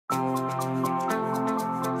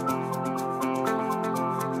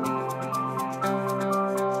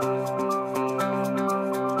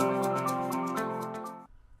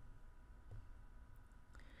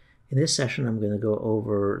this session, I'm going to go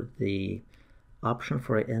over the option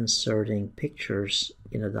for inserting pictures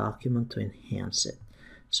in a document to enhance it.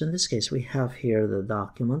 So in this case, we have here the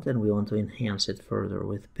document and we want to enhance it further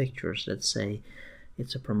with pictures. Let's say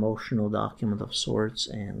it's a promotional document of sorts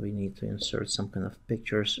and we need to insert some kind of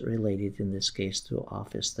pictures related, in this case, to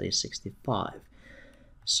Office 365.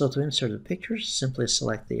 So to insert the pictures, simply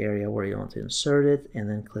select the area where you want to insert it and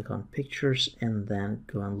then click on Pictures and then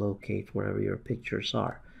go and locate wherever your pictures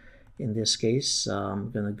are. In this case, I'm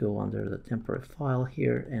going to go under the temporary file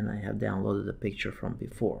here and I have downloaded the picture from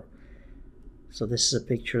before. So this is a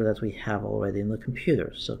picture that we have already in the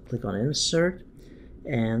computer. So click on Insert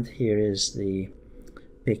and here is the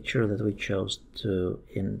picture that we chose to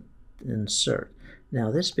insert. Now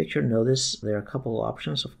this picture, notice there are a couple of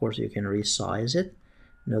options. Of course, you can resize it.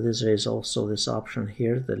 Notice there is also this option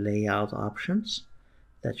here, the layout options,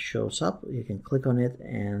 that shows up. You can click on it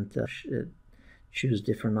and choose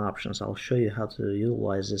different options. I'll show you how to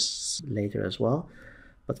utilize this later as well.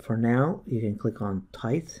 But for now, you can click on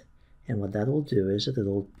Tight, and what that will do is that it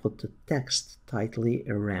will put the text tightly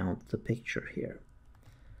around the picture here.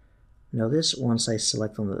 Notice once I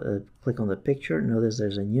select on the click on the picture, notice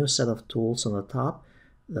there's a new set of tools on the top,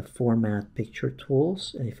 the Format Picture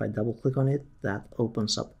tools, and if I double click on it, that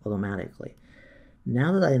opens up automatically.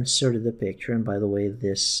 Now that I inserted the picture, and by the way,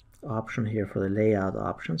 this option here for the layout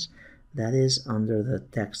options, that is under the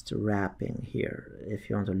text wrapping here if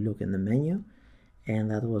you want to look in the menu,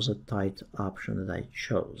 and that was a tight option that I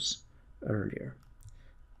chose earlier.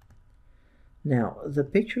 Now, the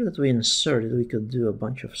picture that we inserted, we could do a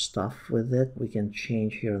bunch of stuff with it. We can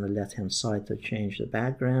change here on the left-hand side to change the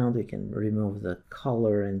background. We can remove the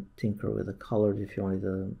color and tinker with the color if you wanted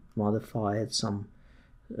to modify it some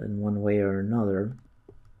in one way or another.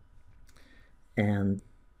 And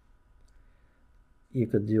you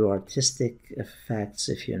could do artistic effects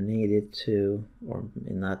if you needed to, or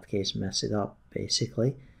in that case, mess it up,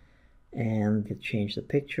 basically. And you change the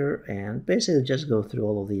picture and basically just go through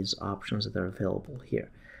all of these options that are available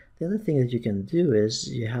here. The other thing that you can do is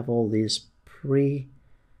you have all these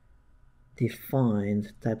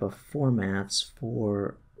pre-defined type of formats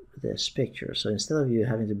for this picture. So instead of you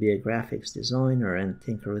having to be a graphics designer and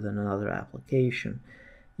tinker with another application,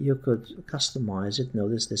 you could customize it.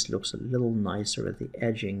 Notice this looks a little nicer at the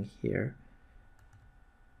edging here.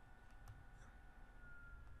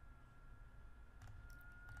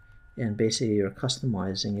 And basically you're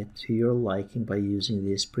customizing it to your liking by using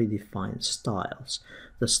these predefined styles.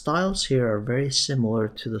 The styles here are very similar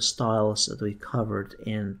to the styles that we covered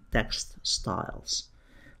in text styles,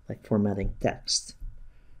 like formatting text.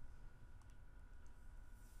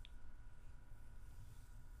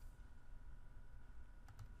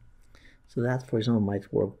 So that, for example,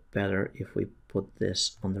 might work better if we put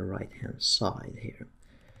this on the right-hand side here.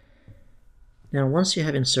 Now, once you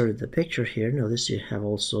have inserted the picture here, notice you have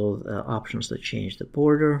also options to change the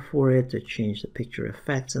border for it, to change the picture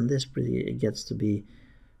effects, and this it gets to be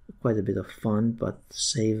quite a bit of fun, but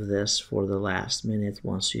save this for the last minute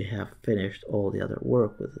once you have finished all the other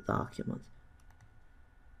work with the document.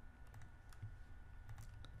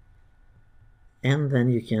 And then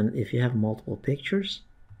you can, if you have multiple pictures,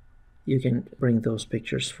 you can bring those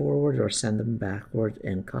pictures forward or send them backward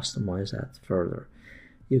and customize that further.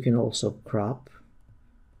 You can also crop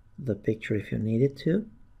the picture if you needed to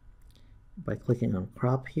by clicking on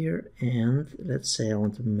crop here, and let's say I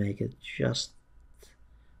want to make it just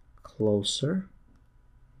closer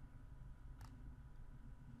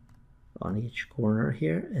on each corner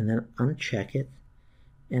here, and then uncheck it,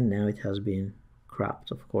 and now it has been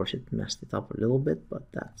cropped. Of course, it messed it up a little bit, but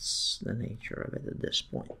that's the nature of it at this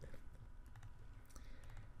point.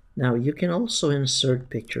 Now, you can also insert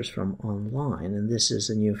pictures from online, and this is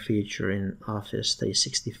a new feature in Office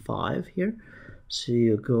 365 here. So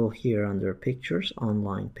you go here under Pictures,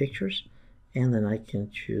 Online Pictures, and then I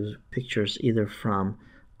can choose pictures either from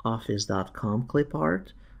Office.com clip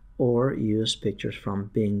art or use pictures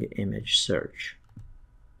from Bing Image Search.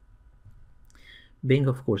 Bing,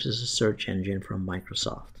 of course, is a search engine from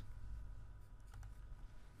Microsoft.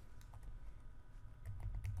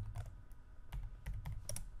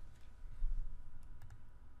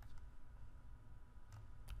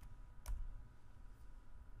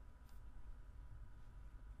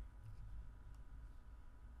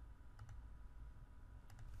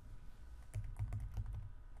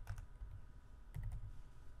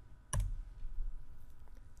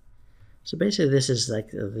 So basically this is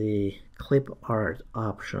like the clip art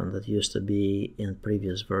option that used to be in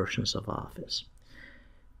previous versions of Office.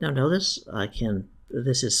 Now notice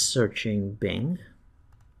this is searching Bing.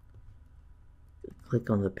 Click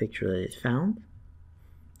on the picture that it found.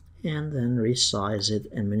 and then resize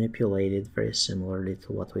it and manipulate it very similarly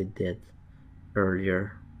to what we did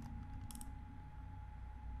earlier.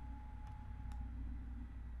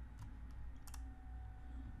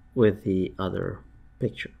 With the other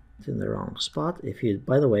picture. It's in the wrong spot. If you,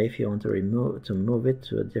 by the way, if you want to move it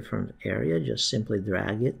to a different area, just simply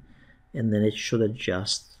drag it, and then it should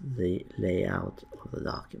adjust the layout of the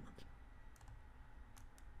document.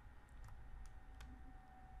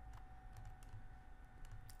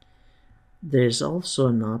 There's also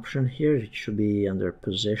an option here. It should be under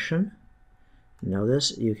position.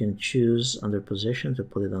 Notice you can choose under position to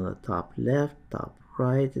put it on the top left, top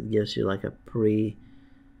right. It gives you like a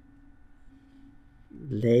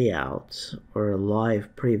layout or a live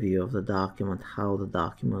preview of the document, how the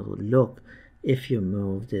document would look if you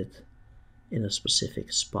moved it in a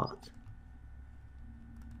specific spot.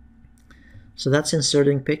 So that's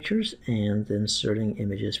inserting pictures and inserting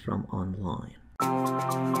images from online.